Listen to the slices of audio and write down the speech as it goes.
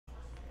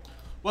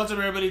What's up,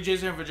 everybody?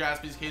 Jason here for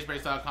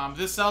JaspysCaseBreaks.com.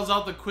 This sells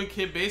out the Quick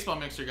Hit Baseball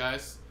Mixer,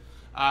 guys.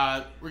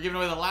 We're giving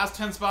away the last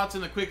 10 spots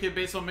in the Quick Hit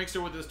Baseball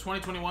Mixer with this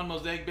 2021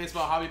 Mosaic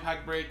Baseball Hobby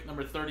Pack break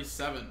number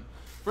 37.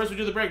 First, we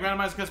do the break,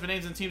 randomize the customer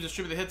names and teams,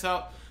 distribute the hits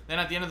out. Then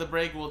at the end of the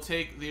break, we'll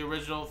take the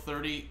original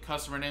 30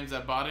 customer names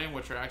that bought in,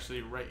 which are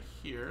actually right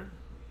here.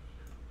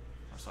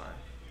 I'm sorry.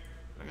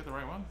 Did I get the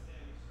right one?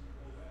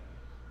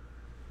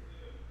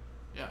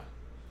 Yeah.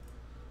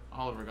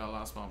 Oliver got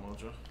last spot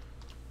mojo.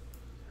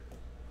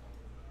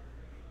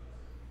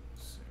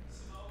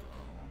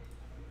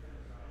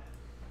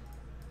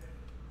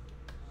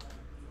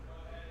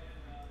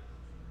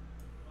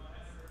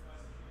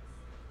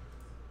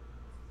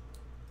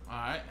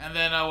 Alright, and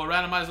then we'll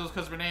randomize those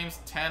customer names.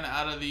 10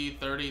 out of the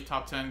 30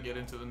 top 10 get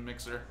into the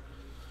mixer,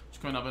 which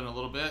is coming up in a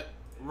little bit.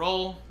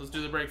 Roll. Let's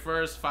do the break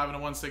first. 5 and a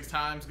 1 6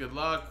 times. Good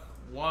luck.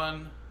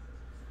 1.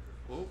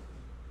 Whoa.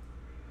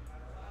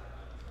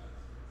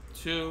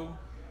 2,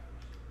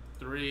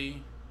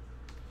 3,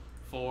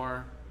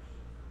 4,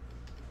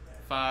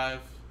 5,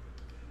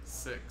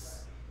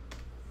 6.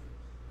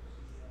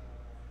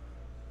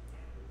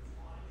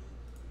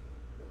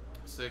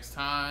 6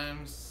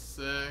 times.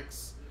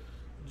 6.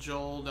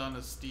 Joel down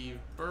to Steve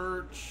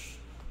Birch.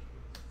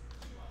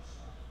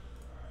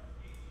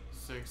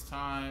 6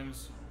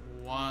 times.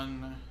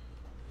 1,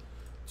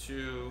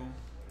 2,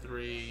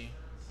 3,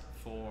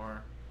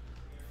 4,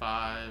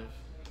 5,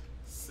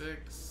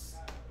 6.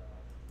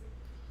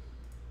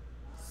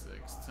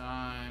 6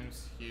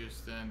 times.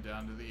 Houston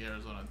down to the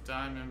Arizona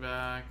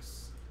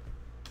Diamondbacks.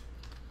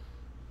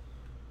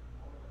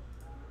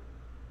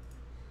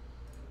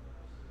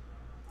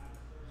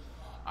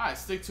 Alright,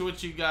 stick to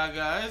what you got,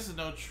 guys.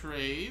 No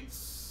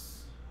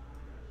trades.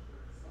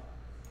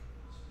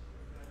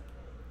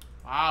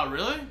 Wow,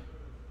 really?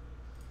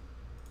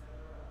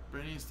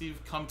 Brittany and Steve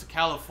come to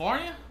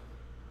California?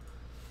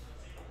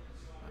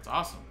 That's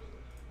awesome.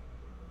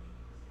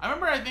 I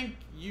remember, I think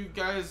you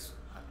guys,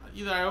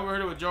 either I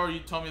overheard it with Joe or you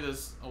told me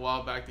this a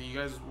while back, that you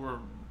guys were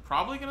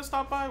probably going to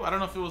stop by. I don't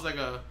know if it was like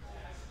a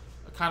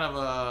kind of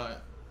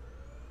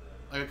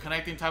like a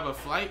connecting type of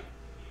flight,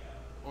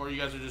 or you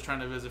guys are just trying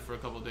to visit for a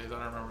couple of days.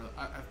 I don't remember.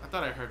 I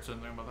thought I heard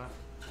something about that.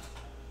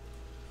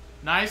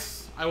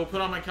 Nice. I will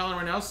put on my calendar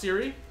right now,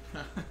 Siri.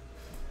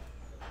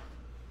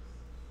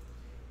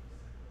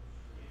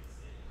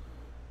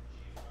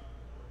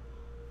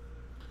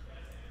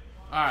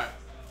 Alright.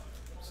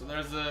 So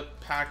there's the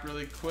pack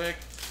really quick.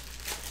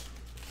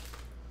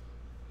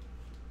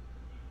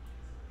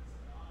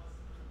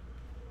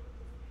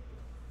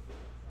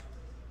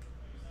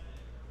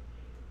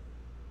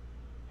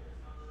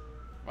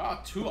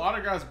 Wow, 2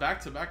 autographs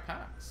back-to-back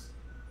packs.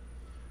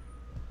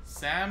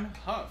 Sam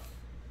Huff.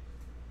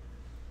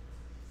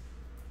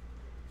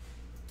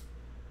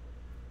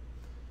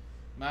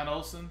 Matt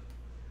Olson.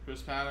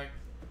 Chris Paddock.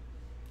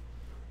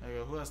 There you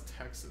go. Who has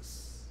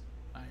Texas?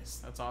 Nice.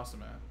 That's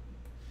awesome, man.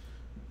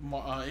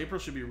 April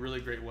should be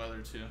really great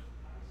weather, too.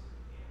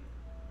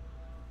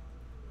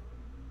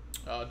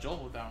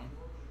 Joel with that one.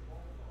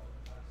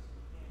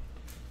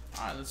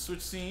 Alright, let's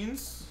switch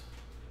scenes.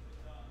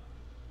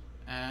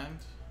 And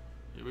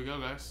here we go,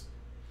 guys.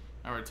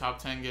 Alright, top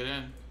 10 get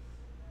in.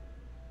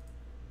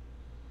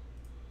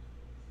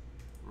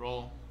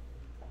 Roll.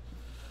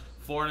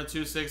 4 and a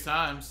 2 6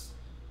 times.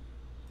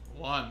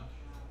 1,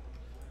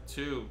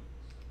 2,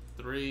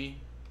 3,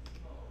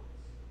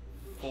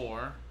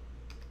 4,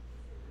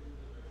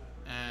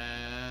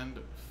 and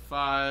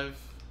 5,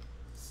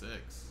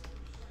 6.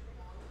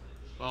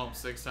 Boom,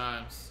 6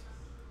 times.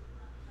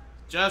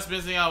 Just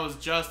missing out was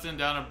Justin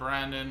down to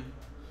Brandon.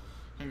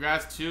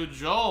 Congrats to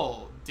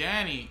Joel,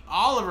 Danny,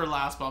 Oliver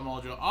last spot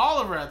mojo,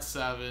 Oliver at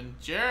 7,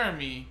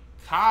 Jeremy,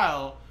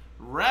 Kyle,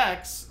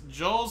 Rex,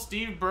 Joel,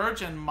 Steve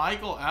Birch, and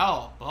Michael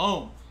L.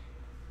 Boom.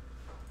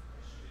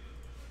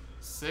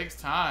 6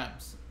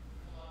 times.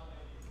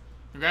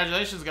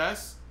 Congratulations,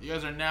 guys. You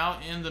guys are now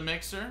in the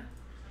mixer.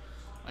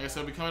 Like I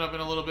said, we'll be coming up in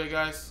a little bit,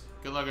 guys.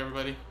 Good luck,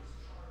 everybody.